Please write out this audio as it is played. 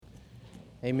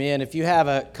Amen. If you have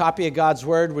a copy of God's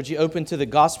Word, would you open to the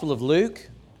Gospel of Luke?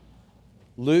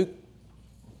 Luke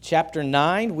chapter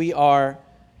 9. We are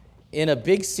in a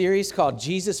big series called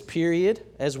Jesus Period,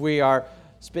 as we are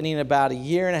spending about a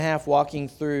year and a half walking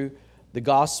through the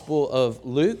Gospel of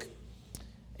Luke.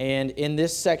 And in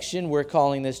this section, we're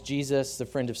calling this Jesus, the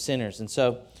Friend of Sinners. And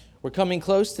so we're coming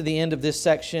close to the end of this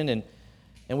section,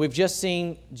 and we've just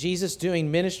seen Jesus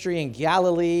doing ministry in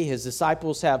Galilee. His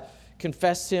disciples have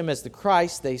confessed him as the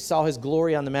Christ. They saw his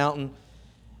glory on the mountain.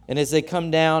 And as they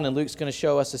come down, and Luke's going to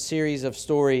show us a series of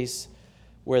stories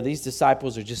where these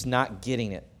disciples are just not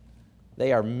getting it.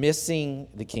 They are missing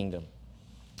the kingdom.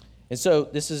 And so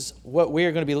this is what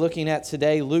we're going to be looking at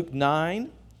today, Luke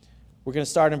 9. We're going to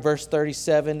start in verse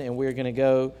 37, and we're going to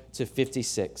go to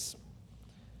 56.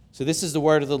 So this is the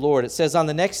word of the Lord. It says, "On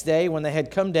the next day, when they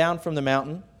had come down from the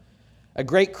mountain, a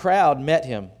great crowd met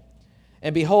him.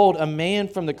 And behold, a man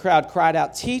from the crowd cried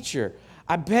out, 'Teacher,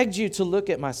 I begged you to look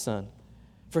at my son,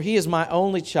 for he is my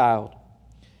only child.'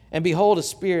 And behold, a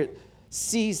spirit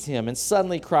seized him and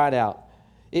suddenly cried out.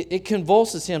 It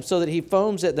convulses him so that he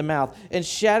foams at the mouth and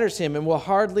shatters him and will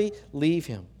hardly leave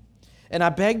him. And I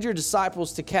begged your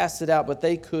disciples to cast it out, but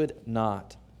they could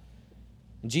not."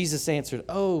 And Jesus answered,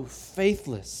 "Oh,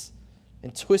 faithless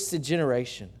and twisted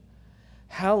generation,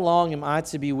 how long am I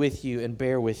to be with you and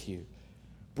bear with you?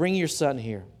 Bring your son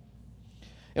here."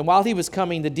 And while he was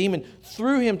coming, the demon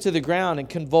threw him to the ground and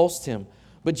convulsed him.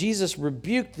 But Jesus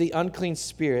rebuked the unclean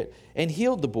spirit and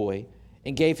healed the boy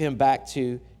and gave him back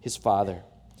to his father.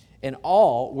 And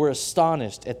all were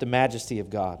astonished at the majesty of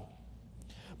God.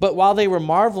 But while they were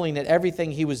marveling at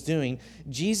everything he was doing,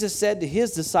 Jesus said to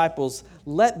his disciples,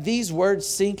 "Let these words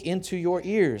sink into your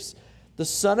ears. The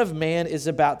Son of Man is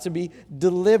about to be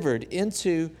delivered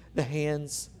into the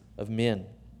hands of men."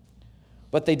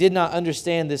 But they did not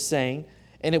understand this saying,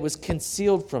 and it was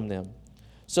concealed from them,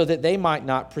 so that they might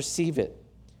not perceive it.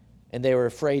 And they were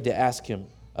afraid to ask him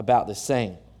about this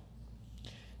saying.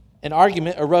 An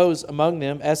argument arose among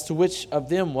them as to which of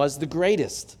them was the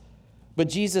greatest. But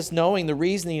Jesus, knowing the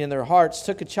reasoning in their hearts,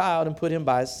 took a child and put him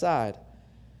by his side,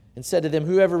 and said to them,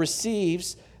 "Whoever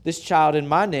receives this child in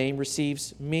my name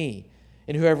receives me,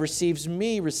 and whoever receives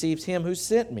me receives him who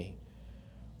sent me.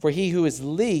 For he who is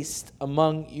least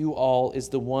among you all is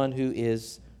the one who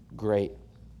is great."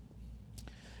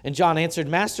 And John answered,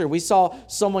 "Master, we saw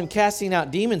someone casting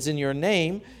out demons in your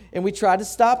name, and we tried to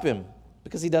stop him,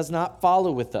 because he does not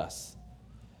follow with us."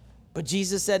 But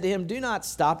Jesus said to him, "Do not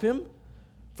stop him,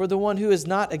 for the one who is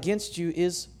not against you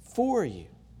is for you."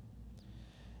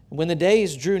 When the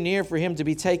days drew near for him to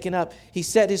be taken up, he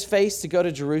set his face to go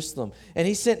to Jerusalem. And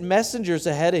he sent messengers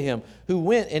ahead of him, who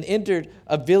went and entered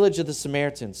a village of the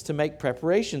Samaritans to make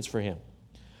preparations for him.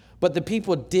 But the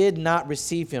people did not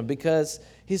receive him, because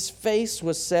his face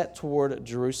was set toward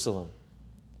Jerusalem.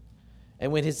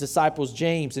 And when his disciples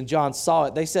James and John saw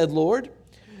it, they said, "Lord,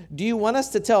 do you want us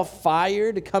to tell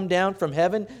fire to come down from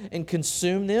heaven and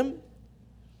consume them?"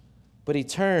 But he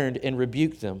turned and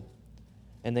rebuked them,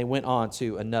 and they went on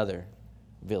to another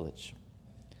village.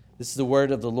 This is the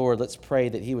word of the Lord. Let's pray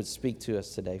that he would speak to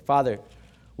us today. Father,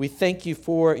 we thank you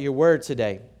for your word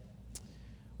today.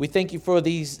 We thank you for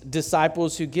these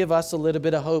disciples who give us a little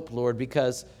bit of hope, Lord,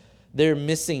 because they're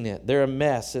missing it. They're a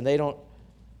mess, and they don't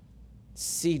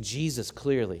see Jesus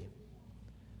clearly.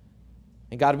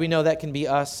 And God, we know that can be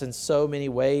us in so many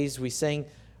ways. We sang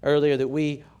earlier that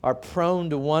we are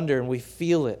prone to wonder, and we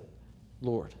feel it,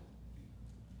 Lord.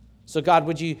 So God,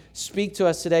 would you speak to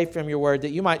us today from your word,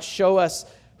 that you might show us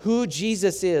who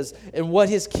Jesus is and what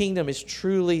his kingdom is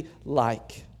truly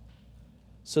like,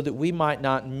 so that we might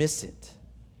not miss it,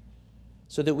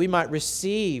 so that we might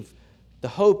receive the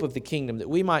hope of the kingdom, that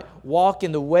we might walk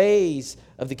in the ways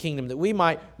of the kingdom, that we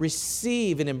might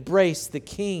receive and embrace the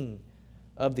King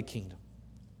of the kingdom.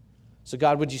 So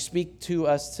God, would you speak to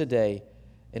us today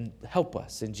and help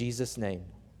us in Jesus' name?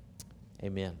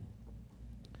 Amen.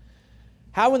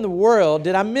 How in the world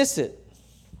did I miss it?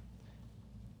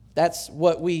 That's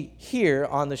what we hear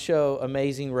on the show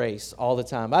Amazing Race all the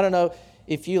time. I don't know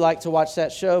if you like to watch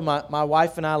that show. My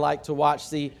wife and I like to watch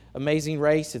the Amazing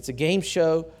Race. It's a game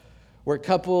show where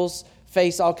couples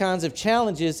face all kinds of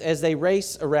challenges as they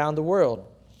race around the world.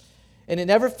 And it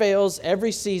never fails.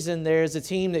 Every season there's a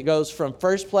team that goes from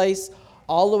first place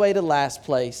all the way to last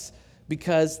place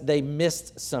because they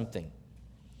missed something.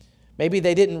 Maybe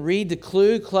they didn't read the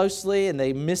clue closely and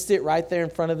they missed it right there in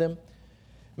front of them.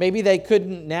 Maybe they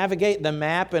couldn't navigate the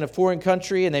map in a foreign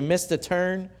country and they missed a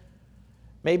turn.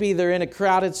 Maybe they're in a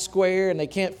crowded square and they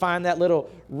can't find that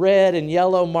little red and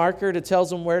yellow marker that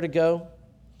tells them where to go.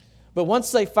 But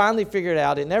once they finally figure it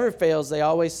out, it never fails. They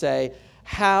always say,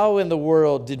 how in the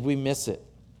world did we miss it?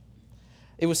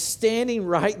 It was standing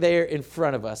right there in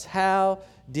front of us. How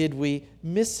did we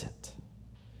miss it?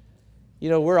 You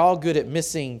know, we're all good at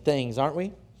missing things, aren't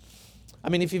we? I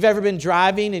mean, if you've ever been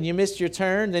driving and you missed your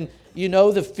turn, then you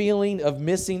know the feeling of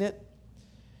missing it.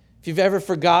 If you've ever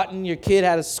forgotten your kid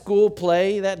had a school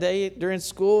play that day during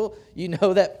school, you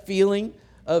know that feeling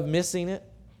of missing it.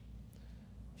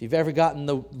 If you've ever gotten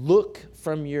the look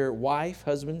from your wife,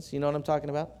 husbands, you know what I'm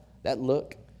talking about? That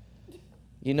look.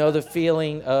 You know the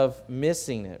feeling of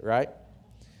missing it, right?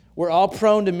 We're all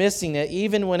prone to missing it,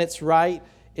 even when it's right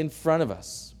in front of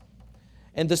us.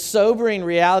 And the sobering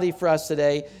reality for us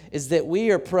today is that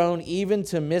we are prone even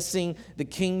to missing the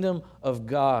kingdom of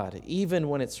God, even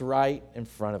when it's right in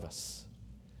front of us.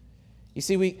 You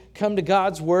see, we come to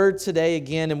God's word today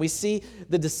again, and we see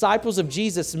the disciples of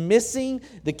Jesus missing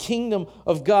the kingdom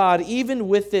of God, even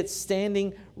with it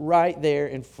standing right there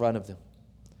in front of them.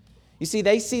 You see,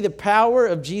 they see the power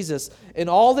of Jesus, and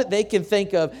all that they can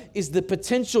think of is the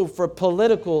potential for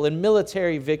political and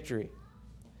military victory.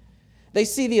 They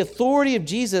see the authority of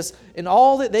Jesus, and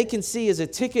all that they can see is a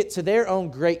ticket to their own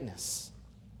greatness.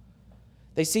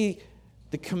 They see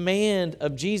the command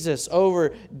of Jesus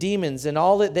over demons, and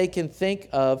all that they can think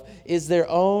of is their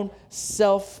own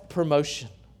self-promotion.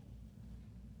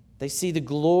 They see the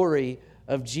glory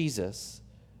of Jesus,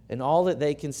 and all that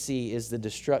they can see is the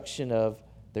destruction of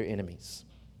their enemies.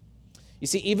 You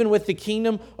see, even with the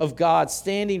kingdom of God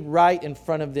standing right in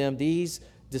front of them, these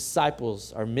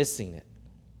disciples are missing it.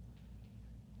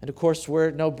 And of course,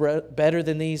 we're no better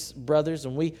than these brothers,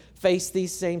 and we face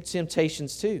these same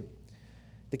temptations too.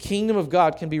 The kingdom of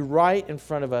God can be right in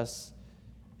front of us,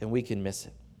 and we can miss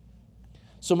it.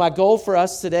 So my goal for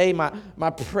us today, my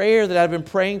prayer that I've been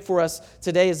praying for us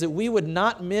today is that we would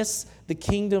not miss the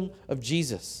kingdom of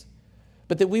Jesus,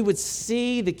 but that we would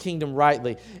see the kingdom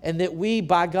rightly, and that we,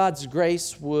 by God's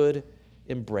grace, would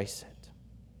embrace it.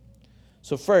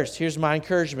 So first, here's my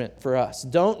encouragement for us.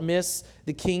 Don't miss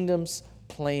the kingdom's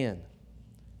plan.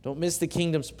 Don't miss the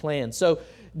kingdom's plan. So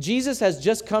Jesus has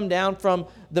just come down from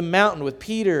the mountain with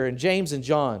Peter and James and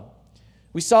John.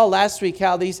 We saw last week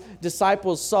how these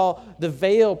disciples saw the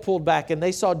veil pulled back, and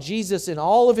they saw Jesus in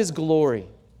all of his glory.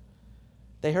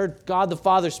 They heard God the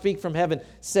Father speak from heaven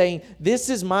saying, "This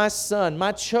is my Son,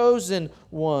 my chosen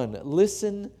one.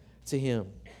 Listen to him."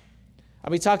 I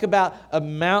mean, talk about a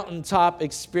mountaintop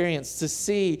experience to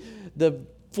see the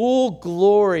full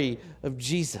glory of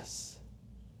Jesus.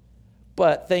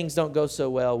 But things don't go so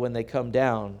well when they come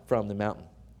down from the mountain.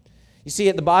 You see,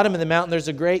 at the bottom of the mountain, there's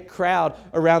a great crowd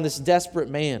around this desperate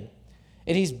man.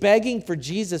 And he's begging for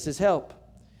Jesus' help.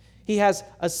 He has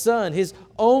a son. His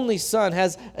only son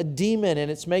has a demon, and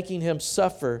it's making him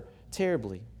suffer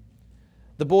terribly.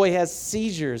 The boy has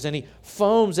seizures, and he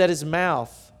foams at his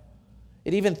mouth.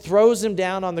 It even throws him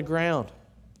down on the ground.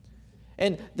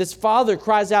 And this father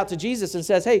cries out to Jesus and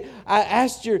says, "Hey, I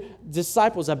asked your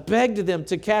disciples, I begged them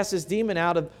to cast this demon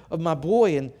out of my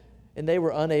boy, and they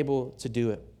were unable to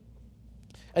do it."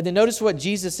 And then notice what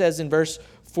Jesus says in verse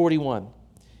 41.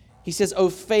 He says, "O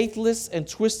faithless and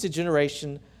twisted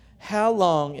generation, how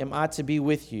long am I to be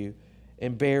with you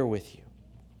and bear with you?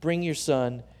 Bring your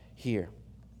son here."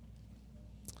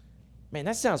 Man,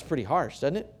 that sounds pretty harsh,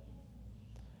 doesn't it?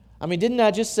 I mean, didn't I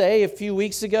just say a few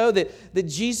weeks ago that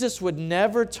Jesus would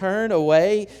never turn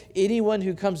away anyone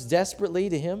who comes desperately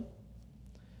to him?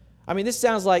 I mean, this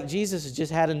sounds like Jesus has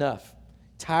just had enough.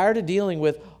 Tired of dealing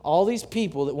with all these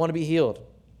people that want to be healed.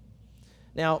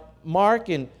 Now, Mark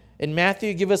and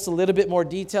Matthew give us a little bit more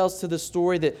details to the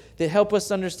story that help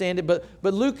us understand it. But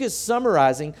Luke is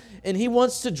summarizing, and he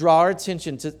wants to draw our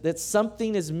attention to that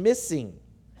something is missing.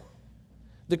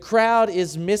 The crowd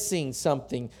is missing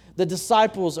something. The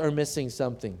disciples are missing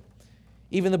something.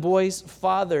 Even the boy's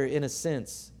father, in a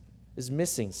sense, is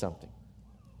missing something.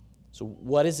 So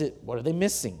what is it? What are they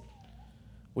missing?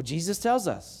 Well, Jesus tells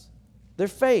us. Their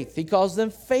faith. He calls them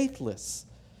faithless.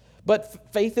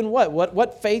 But faith in what?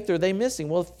 What faith are they missing?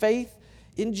 Well, faith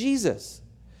in Jesus.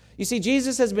 You see,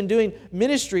 Jesus has been doing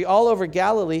ministry all over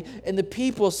Galilee, and the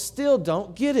people still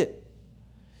don't get it.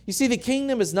 You see, the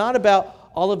kingdom is not about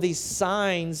all of these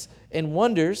signs and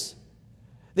wonders.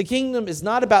 The kingdom is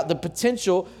not about the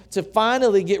potential to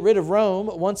finally get rid of Rome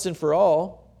once and for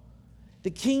all. The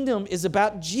kingdom is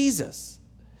about Jesus.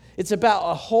 It's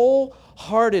about a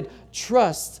wholehearted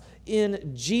trust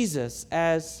in Jesus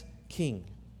as King.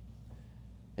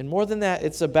 And more than that,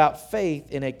 it's about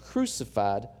faith in a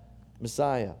crucified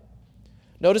Messiah.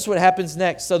 Notice what happens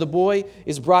next. So the boy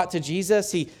is brought to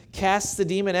Jesus. He casts the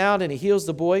demon out and he heals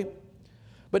the boy.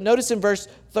 But notice in verse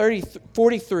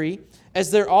 43,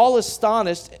 as they're all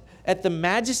astonished at the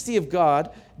majesty of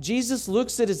God, Jesus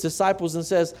looks at his disciples and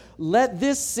says, "Let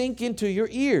this sink into your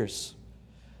ears.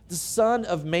 The Son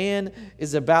of Man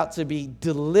is about to be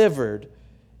delivered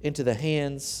into the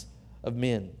hands of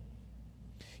men."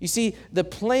 You see, the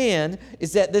plan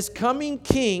is that this coming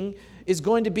king is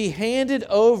going to be handed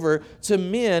over to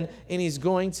men and he's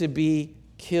going to be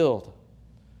killed.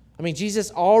 I mean,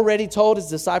 Jesus already told his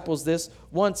disciples this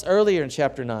once earlier in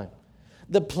chapter 9.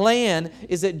 The plan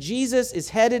is that Jesus is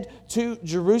headed to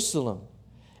Jerusalem,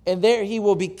 and there he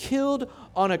will be killed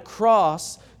on a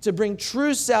cross to bring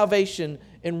true salvation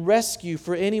and rescue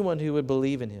for anyone who would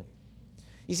believe in him.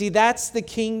 You see, that's the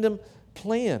kingdom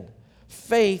plan.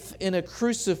 Faith in a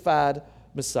crucified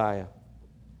Messiah.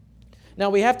 Now,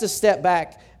 we have to step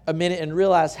back a minute and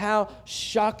realize how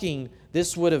shocking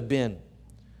this would have been.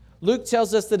 Luke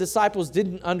tells us the disciples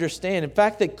didn't understand. In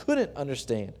fact, they couldn't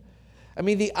understand. I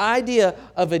mean, the idea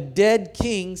of a dead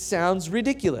king sounds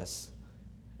ridiculous.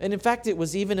 And in fact, it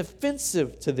was even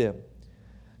offensive to them.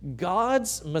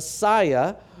 God's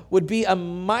Messiah would be a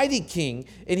mighty king,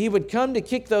 and he would come to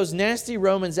kick those nasty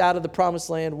Romans out of the promised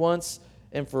land once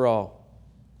and for all.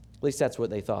 At least that's what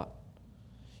they thought.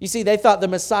 You see, they thought the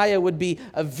Messiah would be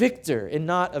a victor and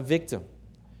not a victim.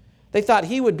 They thought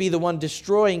he would be the one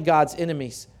destroying God's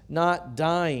enemies, not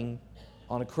dying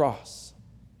on a cross.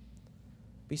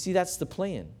 But you see, that's the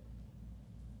plan.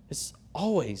 It's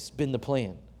always been the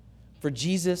plan for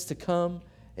Jesus to come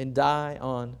and die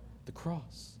on the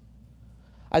cross.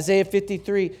 Isaiah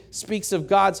 53 speaks of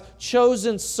God's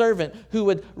chosen servant who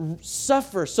would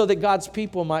suffer so that God's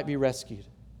people might be rescued.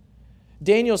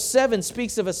 Daniel 7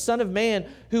 speaks of a son of man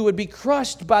who would be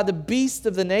crushed by the beast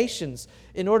of the nations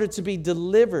in order to be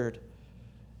delivered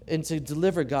and to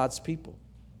deliver God's people.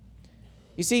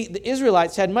 You see, the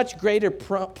Israelites had much greater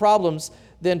problems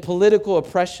than political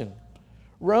oppression.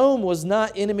 Rome was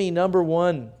not enemy number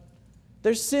one.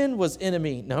 Their sin was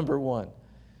enemy number one.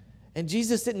 And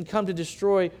Jesus didn't come to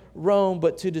destroy Rome,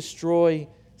 but to destroy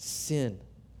sin.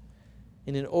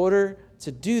 And in order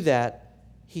to do that,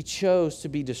 he chose to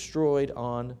be destroyed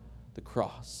on the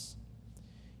cross.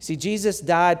 See, Jesus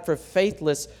died for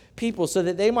faithless people so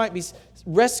that they might be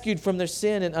rescued from their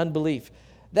sin and unbelief.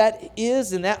 That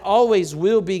is and that always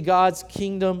will be God's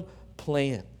kingdom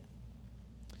plan.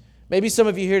 Maybe some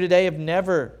of you here today have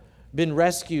never been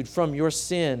rescued from your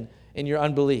sin and your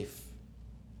unbelief.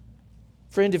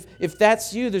 Friend, if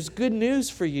that's you, there's good news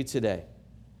for you today.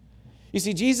 You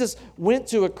see, Jesus went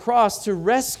to a cross to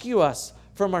rescue us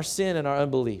from our sin and our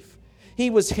unbelief. He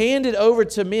was handed over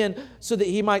to men so that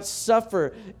he might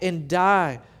suffer and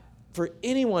die for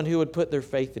anyone who would put their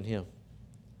faith in him.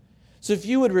 So if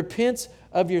you would repent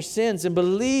of your sins and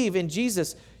believe in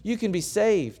Jesus, you can be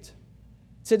saved.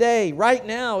 Today, right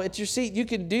now, at your seat, you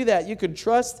can do that. You can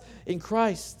trust in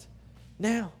Christ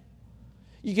now.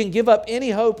 You can give up any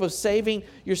hope of saving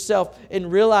yourself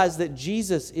and realize that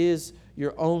Jesus is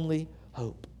your only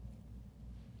hope.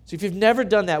 So if you've never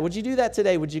done that, would you do that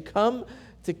today? Would you come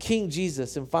to King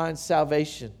Jesus and find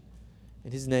salvation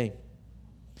in his name?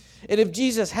 And if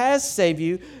Jesus has saved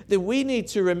you, then we need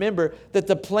to remember that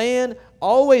the plan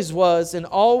always was and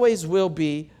always will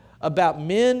be about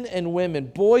men and women,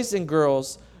 boys and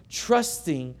girls,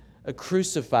 trusting a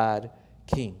crucified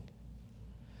king.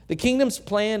 The kingdom's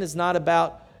plan is not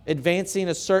about advancing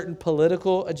a certain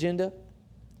political agenda.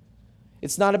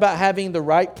 It's not about having the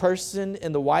right person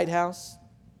in the White House.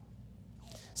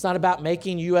 It's not about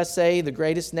making USA the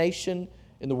greatest nation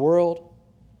in the world.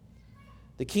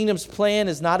 The kingdom's plan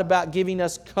is not about giving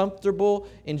us comfortable,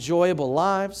 enjoyable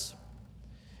lives.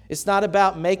 It's not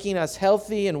about making us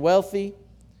healthy and wealthy.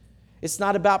 It's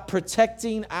not about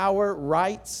protecting our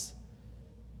rights.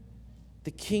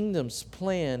 The kingdom's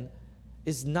plan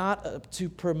is not to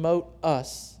promote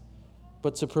us,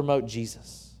 but to promote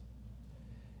Jesus.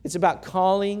 It's about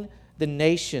calling the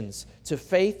nations to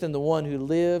faith in the one who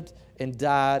lived and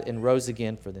died and rose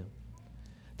again for them.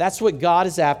 That's what God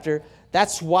is after.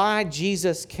 That's why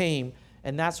Jesus came,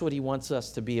 and that's what he wants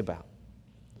us to be about.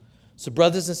 So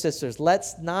brothers and sisters,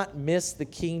 let's not miss the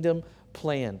kingdom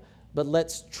plan, but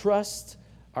let's trust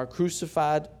our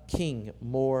crucified King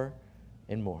more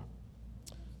and more.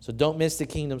 So don't miss the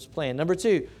kingdom's plan. Number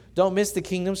 2, don't miss the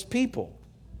kingdom's people.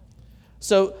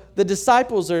 So the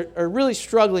disciples are really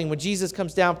struggling when Jesus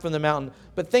comes down from the mountain,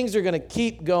 but things are going to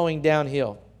keep going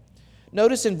downhill.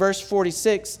 Notice in verse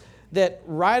 46 that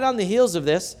right on the heels of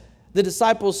this, the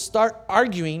disciples start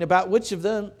arguing about which of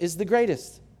them is the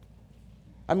greatest.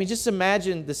 I mean, just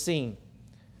imagine the scene.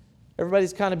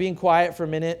 Everybody's kind of being quiet for a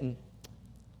minute, and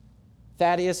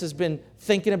Thaddeus has been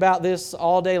thinking about this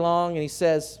all day long, and he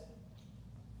says,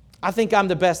 "I think I'm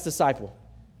the best disciple."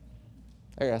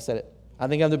 There, I said it. I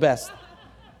think I'm the best.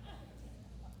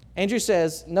 Andrew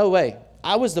says, no way.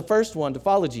 I was the first one to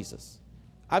follow Jesus.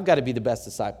 I've got to be the best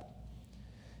disciple.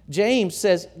 James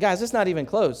says, guys, it's not even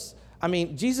close. I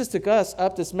mean, Jesus took us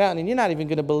up this mountain, and you're not even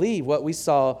going to believe what we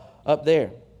saw up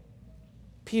there.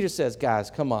 Peter says,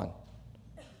 guys, come on.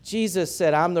 Jesus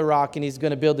said, I'm the rock, and he's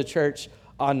going to build the church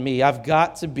on me. I've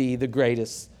got to be the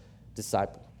greatest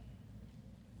disciple.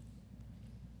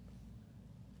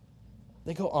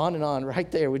 They go on and on right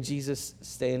there with Jesus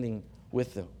standing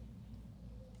with them.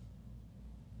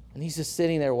 And he's just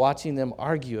sitting there watching them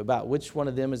argue about which one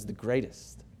of them is the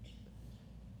greatest.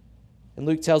 And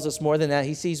Luke tells us more than that.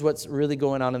 He sees what's really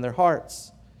going on in their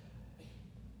hearts.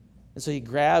 And so he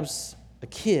grabs a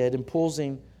kid and pulls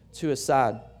him to his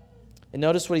side. And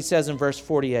notice what he says in verse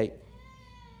 48.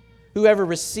 Whoever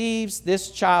receives this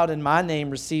child in my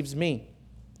name receives me.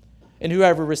 And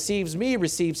whoever receives me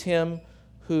receives him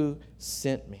who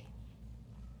sent me.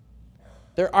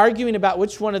 They're arguing about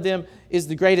which one of them is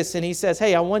the greatest. And he says,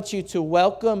 hey, I want you to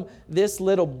welcome this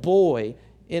little boy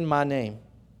in my name.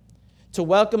 To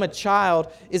welcome a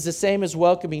child is the same as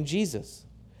welcoming Jesus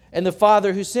and the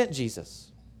Father who sent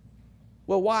Jesus.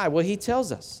 Well, why? Well, he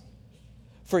tells us.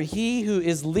 For he who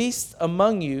is least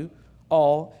among you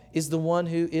all is the one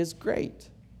who is great.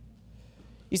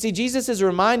 You see, Jesus is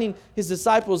reminding his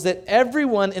disciples that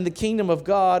everyone in the kingdom of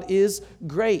God is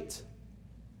great.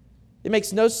 It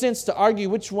makes no sense to argue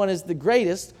which one is the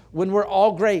greatest when we're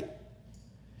all great.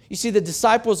 You see, the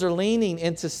disciples are leaning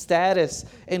into status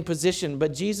and position,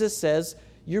 but Jesus says,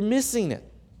 you're missing it.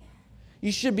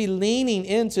 You should be leaning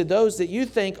into those that you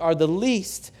think are the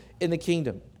least in the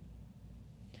kingdom.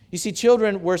 You see,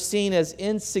 children were seen as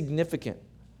insignificant.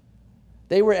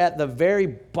 They were at the very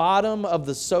bottom of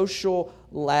the social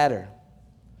ladder.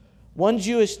 One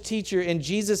Jewish teacher in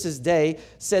Jesus' day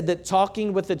said that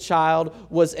talking with a child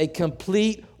was a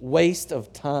complete waste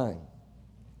of time.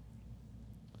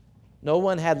 No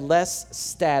one had less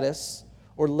status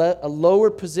or a lower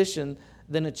position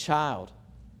than a child.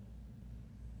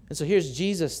 And so here's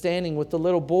Jesus standing with the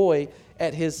little boy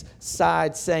at his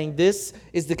side saying, this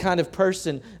is the kind of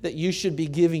person that you should be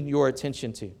giving your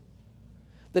attention to.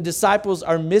 The disciples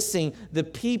are missing the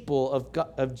people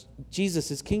of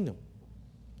Jesus' kingdom.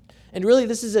 And really,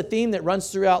 this is a theme that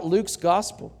runs throughout Luke's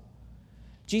gospel.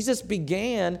 Jesus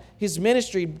began his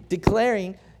ministry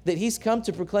declaring that he's come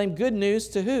to proclaim good news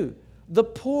to who? The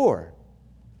poor.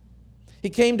 He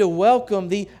came to welcome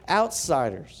the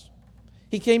outsiders.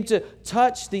 He came to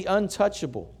touch the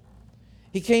untouchable.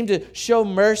 He came to show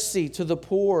mercy to the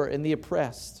poor and the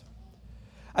oppressed.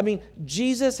 I mean,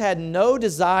 Jesus had no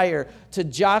desire to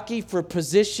jockey for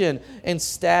position and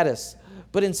status,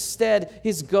 but instead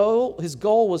his goal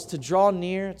was to draw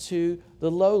near to the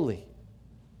lowly.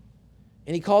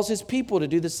 And he calls his people to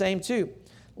do the same too.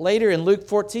 Later in Luke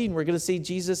 14, we're going to see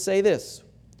Jesus say this.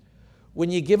 When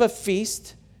you give a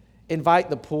feast, invite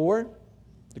the poor,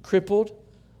 the crippled,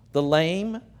 the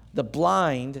lame, the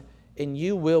blind, and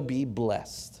you will be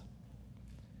blessed.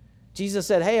 Jesus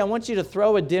said, hey, I want you to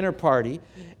throw a dinner party,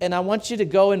 and I want you to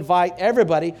go invite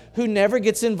everybody who never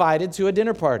gets invited to a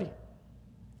dinner party.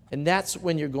 And that's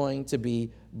when you're going to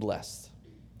be blessed.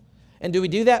 And do we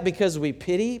do that because we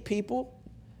pity people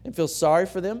and feel sorry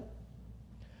for them?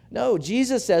 No,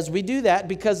 Jesus says we do that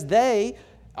because they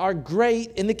are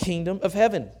great in the kingdom of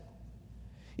heaven.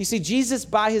 You see, Jesus,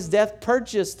 by his death,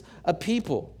 purchased a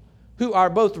people who are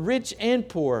both rich and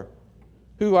poor,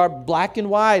 who are black and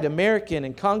white, American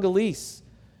and Congolese,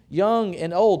 young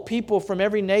and old, people from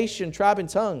every nation, tribe, and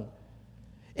tongue.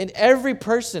 And every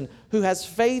person who has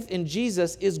faith in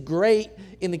Jesus is great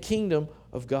in the kingdom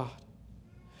of God.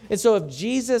 And so if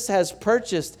Jesus has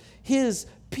purchased his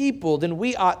people, then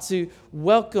we ought to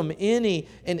welcome any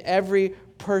and every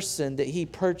person that he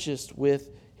purchased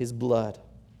with his blood.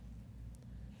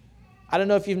 I don't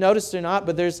know if you've noticed or not,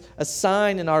 but there's a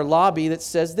sign in our lobby that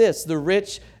says this: the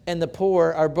rich and the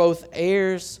poor are both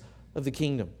heirs of the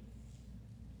kingdom.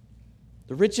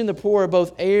 The rich and the poor are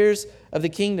both heirs of the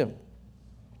kingdom.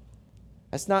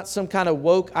 That's not some kind of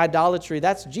woke idolatry.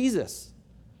 That's Jesus.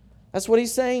 That's what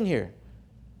he's saying here.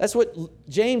 That's what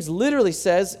James literally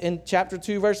says in chapter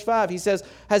 2, verse 5. He says,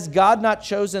 has God not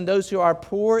chosen those who are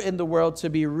poor in the world to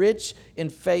be rich in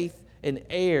faith and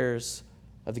heirs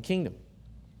of the kingdom?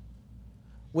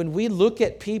 When we look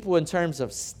at people in terms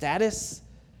of status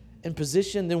and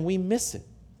position, then we miss it.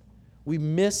 We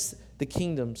miss the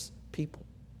kingdom's people.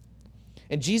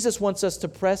 And Jesus wants us to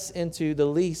press into the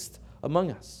least among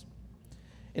us.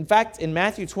 In fact, in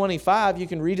Matthew 25, you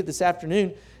can read it this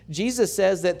afternoon, Jesus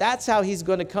says that that's how he's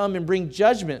going to come and bring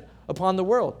judgment upon the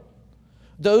world.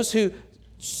 Those who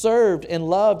served and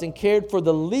loved and cared for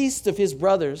the least of his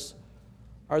brothers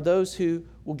are those who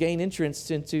will gain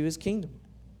entrance into his kingdom.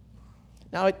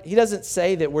 Now, he doesn't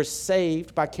say that we're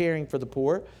saved by caring for the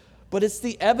poor, but it's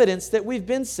the evidence that we've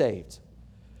been saved.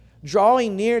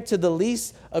 Drawing near to the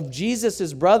least of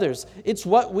Jesus' brothers, it's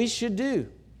what we should do.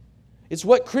 It's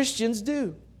what Christians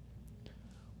do.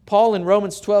 Paul in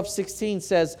Romans 12:16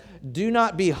 says, "Do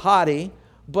not be haughty,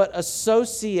 but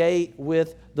associate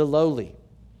with the lowly."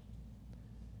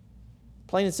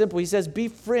 Plain and simple, he says, be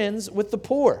friends with the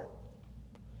poor.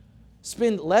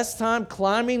 Spend less time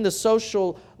climbing the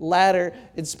social ladder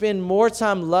and spend more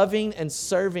time loving and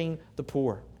serving the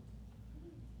poor.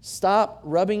 Stop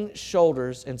rubbing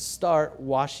shoulders and start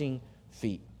washing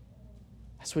feet.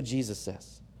 That's what Jesus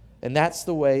says. And that's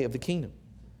the way of the kingdom.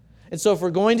 And so if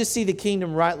we're going to see the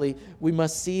kingdom rightly, we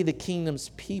must see the kingdom's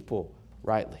people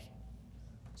rightly.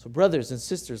 So brothers and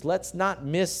sisters, let's not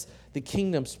miss the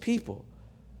kingdom's people,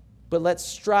 but let's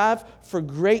strive for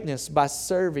greatness by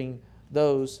serving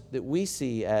those that we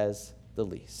see as the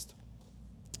least.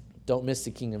 Don't miss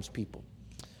the kingdom's people.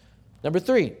 Number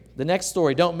 3, the next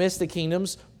story, don't miss the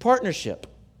kingdom's partnership.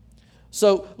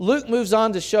 So Luke moves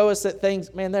on to show us that things,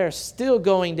 they're still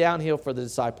going downhill for the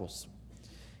disciples.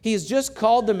 He has just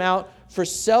called them out for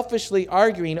selfishly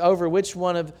arguing over which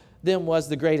one of them was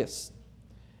the greatest.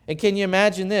 And can you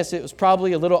imagine this? It was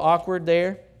probably a little awkward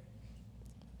there.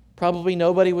 Probably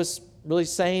nobody was really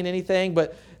saying anything,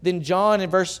 but then John in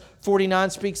verse 49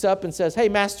 speaks up and says, "Hey,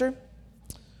 Master,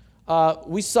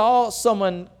 we saw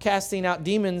someone casting out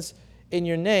demons in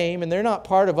your name, and they're not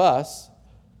part of us."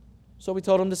 So we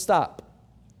told him to stop.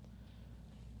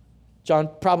 John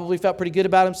probably felt pretty good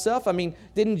about himself.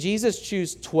 Didn't Jesus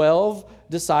choose 12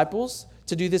 disciples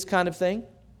to do this kind of thing?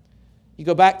 You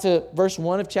go back to verse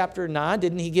 1 of chapter 9.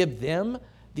 Didn't he give them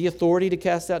the authority to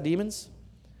cast out demons?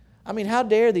 How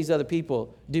dare these other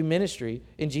people do ministry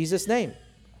in Jesus' name?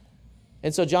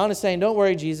 And so John is saying, don't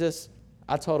worry, Jesus,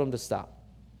 I told him to stop.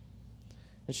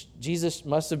 And Jesus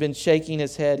must have been shaking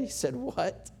his head. He said,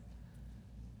 what?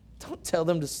 Don't tell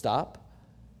them to stop.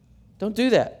 Don't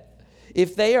do that.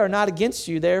 If they are not against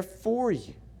you, they're for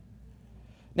you.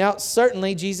 Now,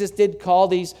 certainly, Jesus did call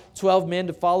these 12 men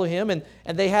to follow him, and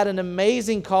they had an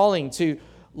amazing calling to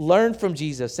learn from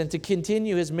Jesus and to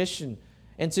continue his mission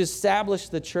and to establish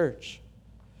the church.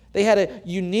 They had a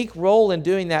unique role in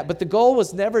doing that, but the goal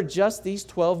was never just these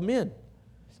 12 men.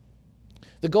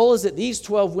 The goal is that these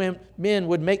 12 men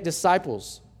would make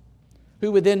disciples,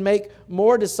 who would then make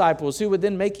more disciples, who would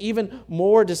then make even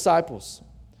more disciples.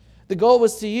 The goal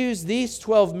was to use these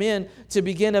 12 men to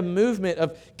begin a movement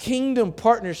of kingdom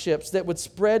partnerships that would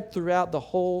spread throughout the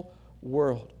whole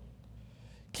world.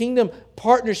 Kingdom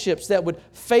partnerships that would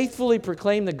faithfully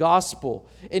proclaim the gospel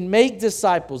and make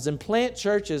disciples and plant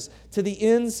churches to the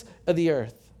ends of the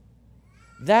earth.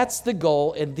 That's the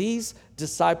goal, and these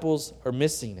disciples are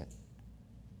missing it.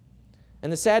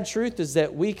 And the sad truth is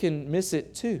that we can miss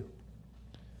it too.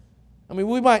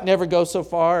 We might never go so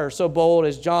far or so bold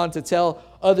as John to tell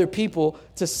other people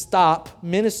to stop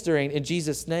ministering in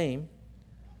Jesus' name,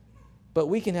 but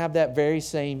we can have that very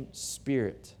same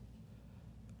spirit.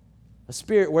 A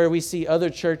spirit where we see other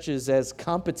churches as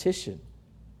competition.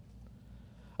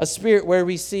 A spirit where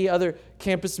we see other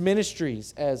campus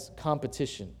ministries as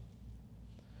competition.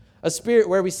 A spirit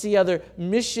where we see other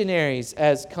missionaries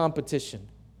as competition.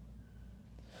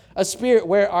 A spirit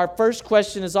where our first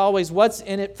question is always, what's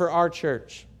in it for our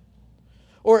church?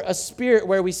 Or a spirit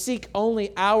where we seek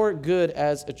only our good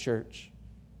as a church.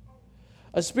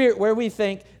 A spirit where we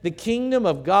think the kingdom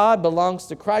of God belongs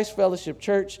to Christ Fellowship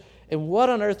Church, and what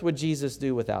on earth would Jesus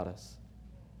do without us?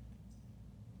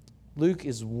 Luke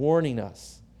is warning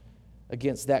us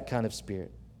against that kind of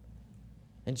spirit.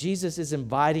 And Jesus is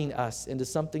inviting us into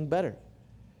something better.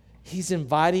 He's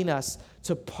inviting us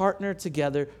to partner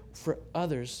together for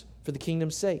others for the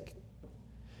kingdom's sake.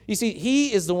 You see,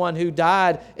 he is the one who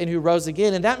died and who rose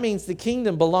again, and that means the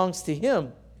kingdom belongs to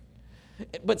him.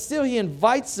 But still, he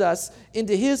invites us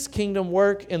into his kingdom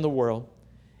work in the world,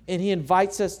 and he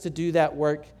invites us to do that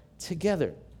work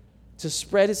together, to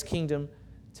spread his kingdom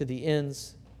to the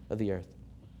ends of the earth.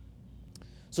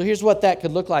 So here's what that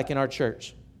could look like in our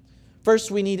church.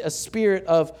 First, we need a spirit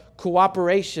of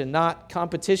cooperation, not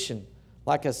competition,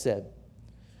 like I said.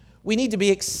 We need to be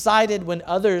excited when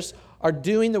others are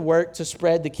doing the work to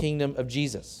spread the kingdom of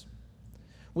Jesus.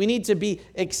 We need to be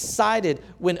excited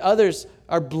when others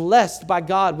are blessed by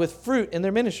God with fruit in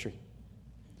their ministry.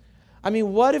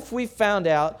 What if we found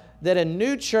out that a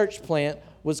new church plant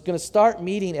was going to start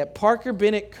meeting at Parker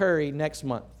Bennett Curry next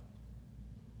month?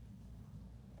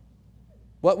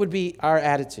 What would be our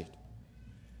attitude?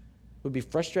 Would we be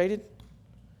frustrated?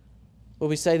 Will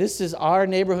we say, this is our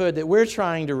neighborhood that we're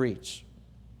trying to reach?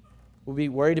 We'll be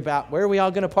worried about where are we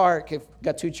all going to park if we've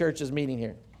got two churches meeting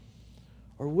here?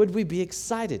 Or would we be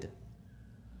excited?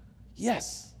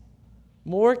 Yes,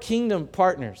 more kingdom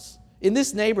partners in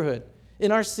this neighborhood,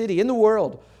 in our city, in the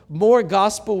world, more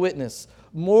gospel witness,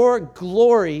 more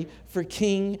glory for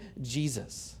King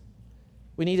Jesus.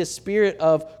 We need a spirit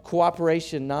of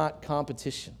cooperation, not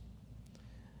competition.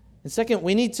 And second,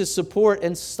 we need to support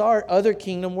and start other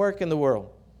kingdom work in the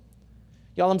world.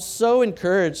 Y'all, I'm so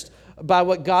encouraged by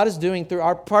what God is doing through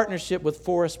our partnership with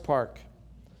Forest Park.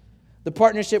 The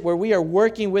partnership where we are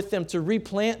working with them to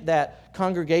replant that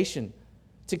congregation,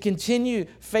 to continue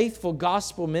faithful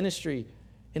gospel ministry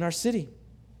in our city.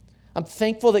 I'm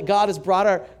thankful that God has brought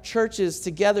our churches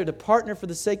together to partner for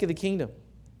the sake of the kingdom.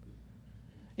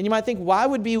 And you might think, why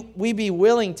would we be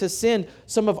willing to send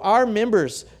some of our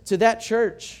members to that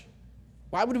church?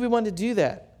 Why would we want to do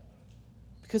that?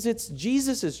 Because it's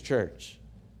Jesus' church.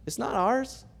 It's not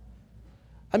ours.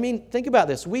 I mean, think about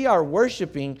this. We are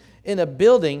worshiping in a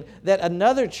building that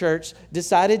another church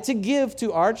decided to give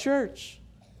to our church.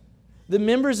 The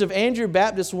members of Andrew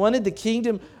Baptist wanted the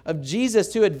kingdom of Jesus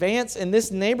to advance in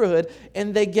this neighborhood,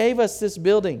 and they gave us this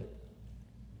building.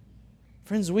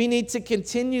 Friends, we need to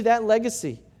continue that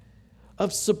legacy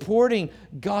of supporting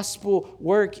gospel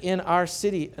work in our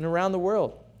city and around the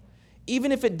world,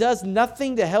 even if it does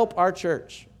nothing to help our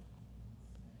church,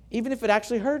 even if it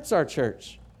actually hurts our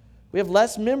church. We have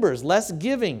less members, less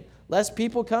giving, less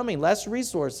people coming, less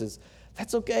resources.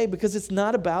 That's okay because it's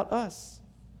not about us.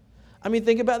 I mean,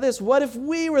 think about this. What if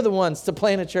we were the ones to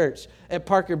plant a church at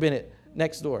Parker Bennett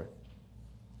next door?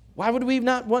 Why would we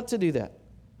not want to do that?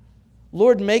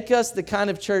 Lord, make us the kind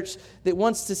of church that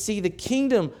wants to see the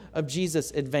kingdom of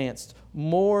Jesus advanced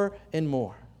more and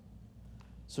more.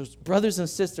 So, brothers and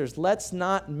sisters, let's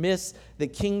not miss the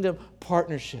kingdom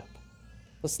partnership.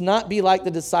 Let's not be like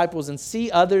the disciples and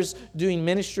see others doing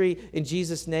ministry in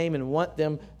Jesus' name and want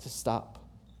them to stop.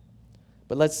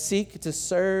 But let's seek to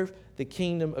serve the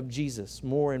kingdom of Jesus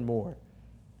more and more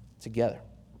together.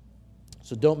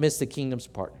 So don't miss the kingdom's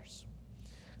partners.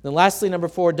 Then lastly, number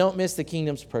 4, don't miss the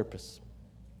kingdom's purpose.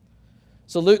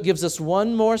 So Luke gives us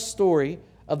one more story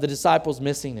of the disciples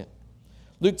missing it.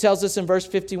 Luke tells us in verse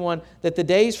 51 that the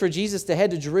days for Jesus to head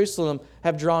to Jerusalem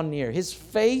have drawn near. His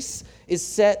face is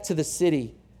set to the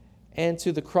city and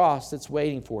to the cross that's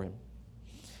waiting for him.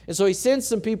 And so he sends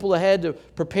some people ahead to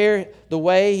prepare the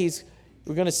way.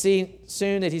 We're going to see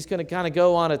soon that he's going to kind of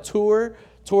go on a tour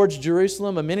towards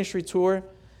Jerusalem, a ministry tour.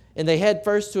 And they head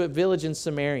first to a village in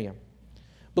Samaria.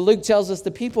 But Luke tells us the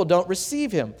people don't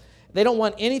receive him. They don't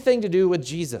want anything to do with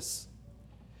Jesus.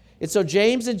 And so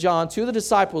James and John, two of the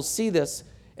disciples, see this,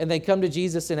 and they come to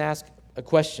Jesus and ask a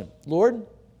question. Lord,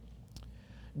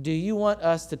 do you want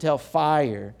us to tell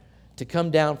fire to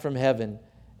come down from heaven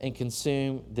and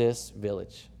consume this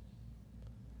village?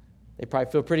 They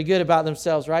probably feel pretty good about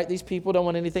themselves, right? These people don't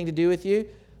want anything to do with you.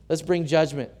 Let's bring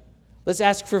judgment. Let's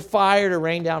ask for fire to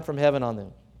rain down from heaven on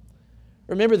them.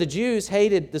 Remember, the Jews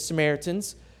hated the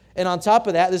Samaritans. And on top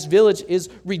of that, this village is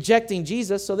rejecting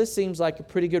Jesus. So this seems like a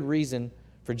pretty good reason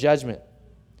for judgment.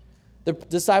 The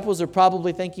disciples are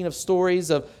probably thinking of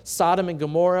stories of Sodom and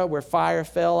Gomorrah where fire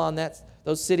fell on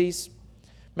those cities.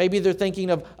 Maybe they're thinking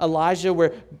of Elijah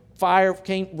where fire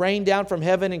rained down from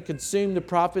heaven and consumed the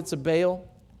prophets of Baal.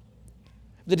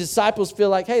 The disciples feel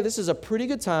like, hey, this is a pretty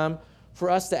good time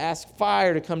for us to ask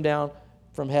fire to come down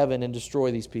from heaven and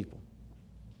destroy these people.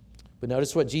 But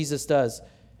notice what Jesus does.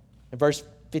 In verse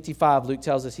 55, Luke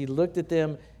tells us he looked at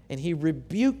them and he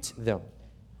rebuked them.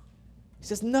 He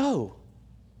says, no,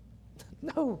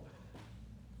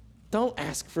 don't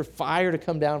ask for fire to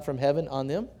come down from heaven on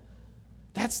them.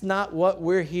 That's not what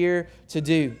we're here to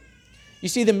do. You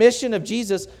see, the mission of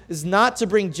Jesus is not to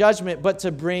bring judgment, but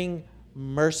to bring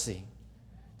mercy,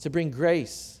 to bring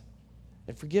grace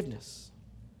and forgiveness.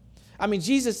 I mean,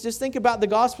 Jesus, just think about the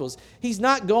Gospels. He's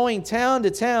not going town to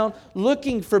town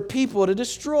looking for people to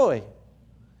destroy.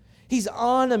 He's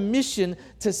on a mission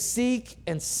to seek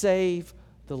and save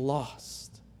the lost.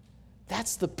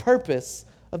 That's the purpose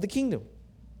of the kingdom.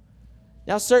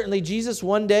 Now, certainly, Jesus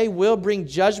one day will bring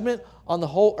judgment on the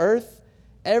whole earth.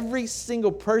 Every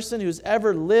single person who's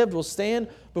ever lived will stand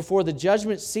before the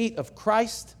judgment seat of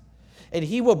Christ, and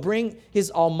he will bring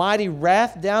his almighty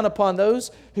wrath down upon those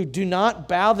who do not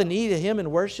bow the knee to him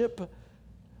in worship.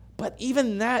 But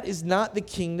even that is not the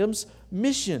kingdom's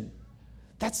mission.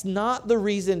 That's not the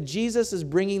reason Jesus is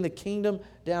bringing the kingdom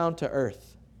down to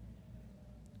earth.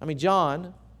 I mean,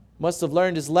 John must have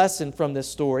learned his lesson from this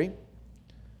story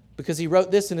because he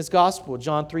wrote this in his gospel,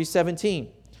 John 3:17.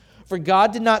 For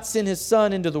God did not send his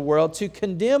Son into the world to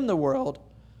condemn the world,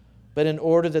 but in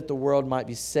order that the world might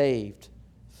be saved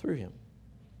through him.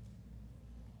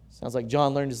 Sounds like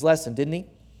John learned his lesson, didn't he?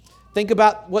 Think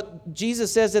about what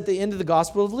Jesus says at the end of the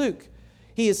Gospel of Luke.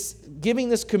 He is giving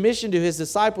this commission to his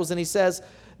disciples, and he says,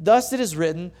 "Thus it is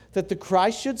written that the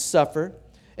Christ should suffer,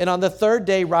 and on the third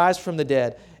day rise from the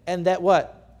dead." And that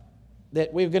what?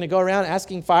 That we're going to go around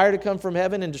asking fire to come from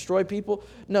heaven and destroy people?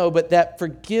 No, but that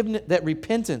forgiveness, that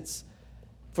repentance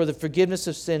for the forgiveness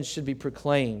of sins should be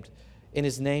proclaimed in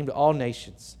his name to all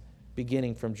nations,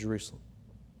 beginning from Jerusalem.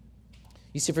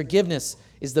 You see, forgiveness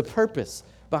is the purpose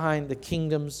behind the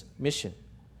kingdom's mission.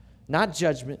 Not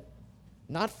judgment,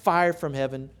 not fire from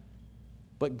heaven,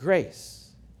 but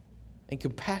grace and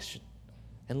compassion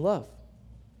and love.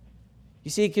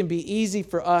 You see, it can be easy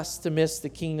for us to miss the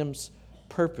kingdom's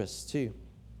purpose too.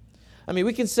 I mean,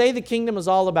 we can say the kingdom is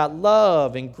all about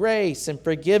love and grace and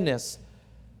forgiveness,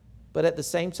 but at the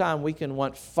same time, we can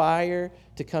want fire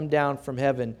to come down from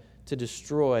heaven to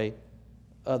destroy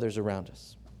others around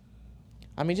us.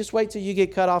 I mean, just wait till you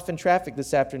get cut off in traffic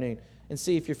this afternoon and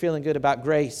see if you're feeling good about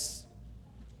grace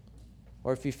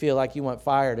or if you feel like you want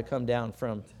fire to come down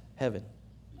from heaven.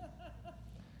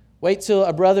 Wait till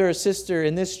a brother or sister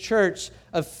in this church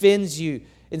offends you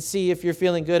and see if you're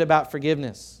feeling good about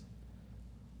forgiveness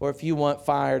or if you want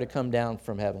fire to come down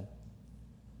from heaven.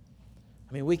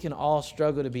 I mean, we can all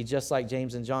struggle to be just like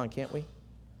James and John, can't we?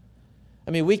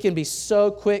 I mean, we can be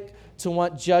so quick to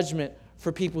want judgment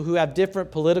for people who have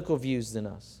different political views than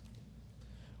us.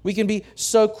 We can be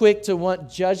so quick to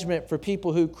want judgment for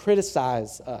people who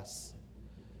criticize us.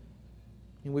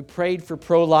 And we prayed for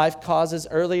pro-life causes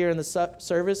earlier in the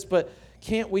service, but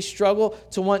can't we struggle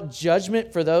to want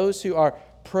judgment for those who are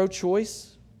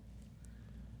pro-choice?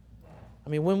 I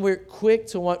mean, when we're quick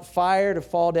to want fire to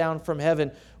fall down from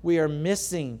heaven, we are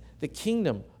missing the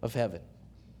kingdom of heaven.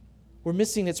 We're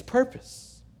missing its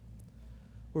purpose.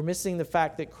 We're missing the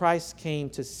fact that Christ came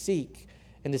to seek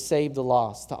and to save the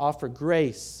lost, to offer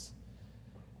grace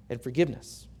and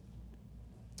forgiveness.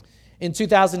 In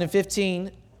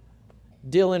 2015,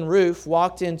 Dylan Roof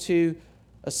walked into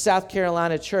a South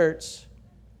Carolina church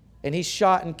and he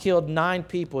shot and killed 9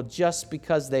 people just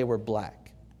because they were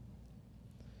black.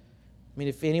 I mean,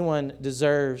 if anyone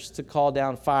deserves to call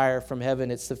down fire from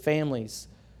heaven, it's the families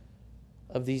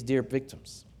of these dear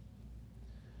victims.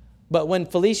 But when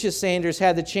Felicia Sanders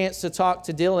had the chance to talk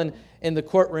to Dylan in the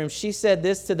courtroom, she said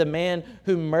this to the man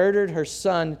who murdered her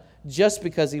son just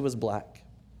because he was black.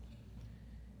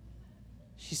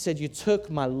 She said, "You took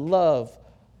my love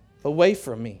away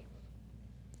from me.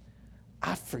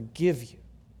 I forgive you.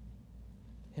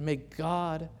 And may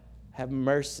God have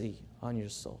mercy on your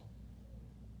soul."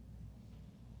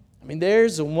 I mean,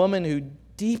 there's a woman who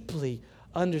deeply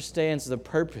understands the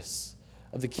purpose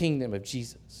of the kingdom of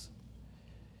Jesus.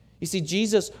 You see,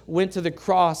 Jesus went to the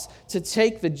cross to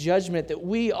take the judgment that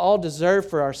we all deserve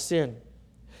for our sin.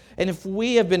 And if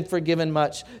we have been forgiven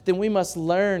much, then we must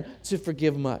learn to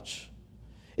forgive much.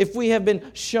 If we have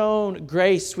been shown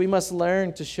grace, we must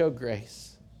learn to show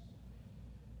grace.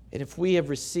 And if we have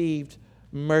received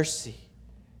mercy,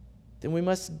 then we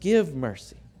must give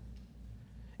mercy.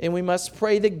 And we must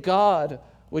pray that God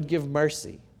would give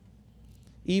mercy,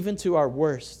 even to our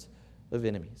worst of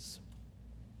enemies.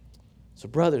 So,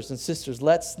 brothers and sisters,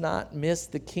 let's not miss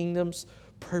the kingdom's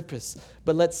purpose,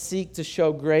 but let's seek to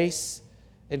show grace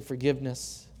and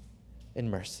forgiveness and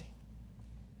mercy.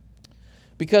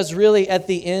 Because really, at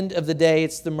the end of the day,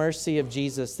 it's the mercy of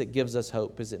Jesus that gives us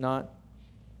hope, is it not?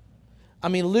 I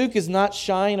mean, Luke is not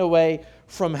shying away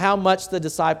from how much the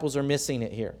disciples are missing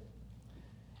it here.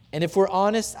 And if we're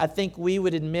honest, I think we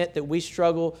would admit that we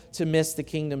struggle to miss the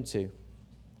kingdom too.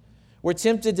 We're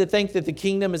tempted to think that the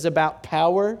kingdom is about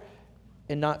power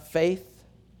and not faith.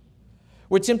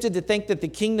 We're tempted to think that the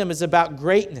kingdom is about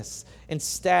greatness and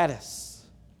status.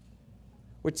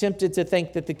 We're tempted to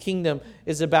think that the kingdom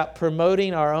is about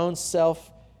promoting our own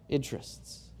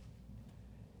self-interests.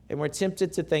 And we're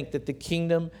tempted to think that the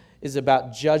kingdom is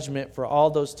about judgment for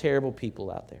all those terrible people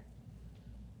out there.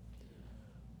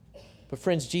 But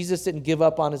friends, Jesus didn't give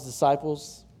up on his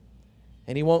disciples,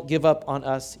 and he won't give up on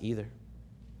us either.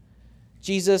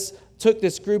 Jesus took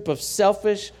this group of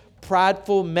selfish,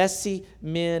 prideful, messy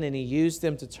men, and he used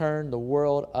them to turn the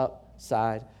world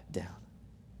upside down.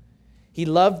 He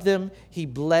loved them, he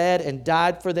bled and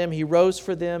died for them, he rose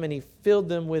for them, and he filled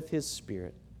them with his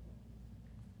Spirit.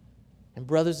 And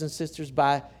brothers and sisters,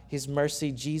 by his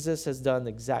mercy, Jesus has done the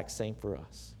exact same for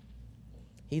us.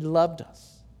 He loved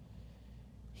us.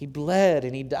 He bled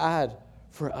and he died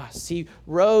for us. He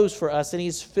rose for us, and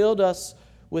he's filled us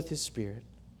with his Spirit.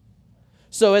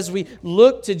 So as we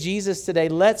look to Jesus today,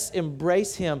 let's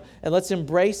embrace him and let's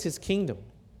embrace his kingdom.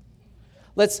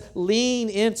 Let's lean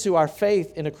into our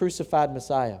faith in a crucified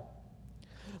Messiah.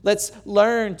 Let's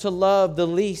learn to love the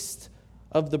least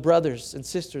of the brothers and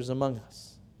sisters among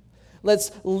us.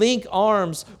 Let's link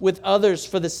arms with others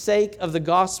for the sake of the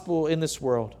gospel in this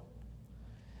world.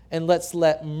 And let's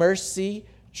let mercy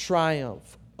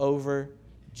triumph over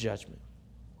judgment.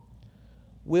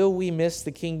 Will we miss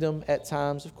the kingdom at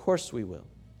times? Of course we will.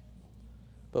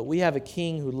 But we have a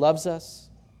king who loves us,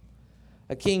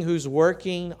 a king who's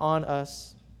working on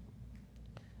us,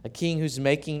 a king who's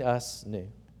making us new,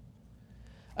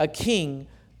 a king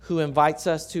who invites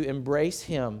us to embrace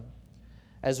him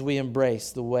as we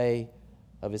embrace the way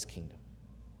of his kingdom.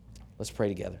 Let's pray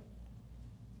together.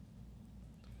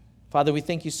 Father, we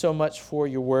thank you so much for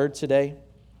your word today.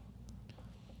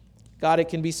 God, it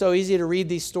can be so easy to read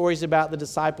these stories about the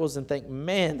disciples and think,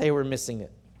 man, they were missing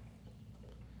it.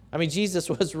 I mean, Jesus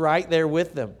was right there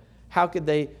with them. How could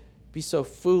they be so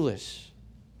foolish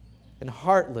and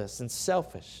heartless and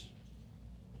selfish?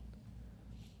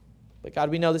 But God,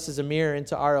 we know this is a mirror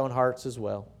into our own hearts as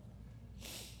well.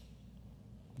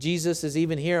 Jesus is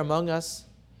even here among us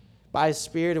by his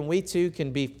Spirit, and we too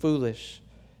can be foolish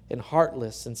and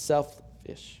heartless and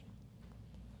selfish.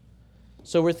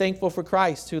 So we're thankful for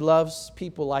Christ, who loves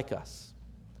people like us,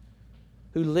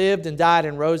 who lived and died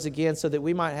and rose again so that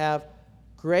we might have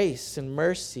grace and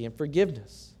mercy and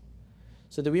forgiveness,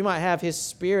 so that we might have his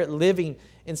Spirit living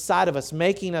inside of us,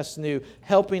 making us new,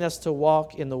 helping us to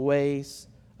walk in the ways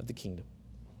of the kingdom.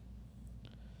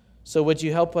 So would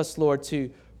you help us, Lord,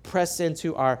 to press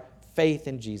into our faith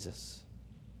in Jesus?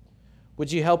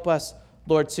 Would you help us,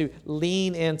 Lord, to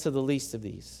lean into the least of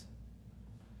these?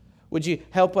 Would you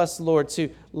help us, Lord, to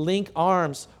link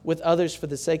arms with others for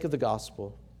the sake of the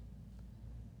gospel?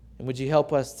 And would you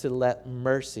help us to let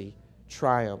mercy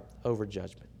triumph over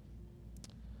judgment?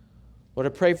 Lord, I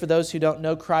pray for those who don't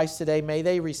know Christ today. May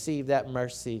they receive that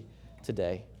mercy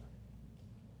today.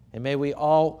 And may we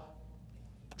all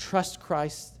trust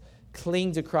Christ,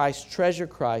 cling to Christ, treasure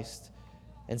Christ,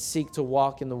 and seek to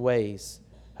walk in the ways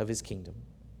of his kingdom.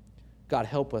 God,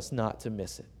 help us not to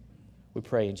miss it. We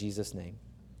pray in Jesus' name.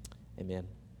 Amen.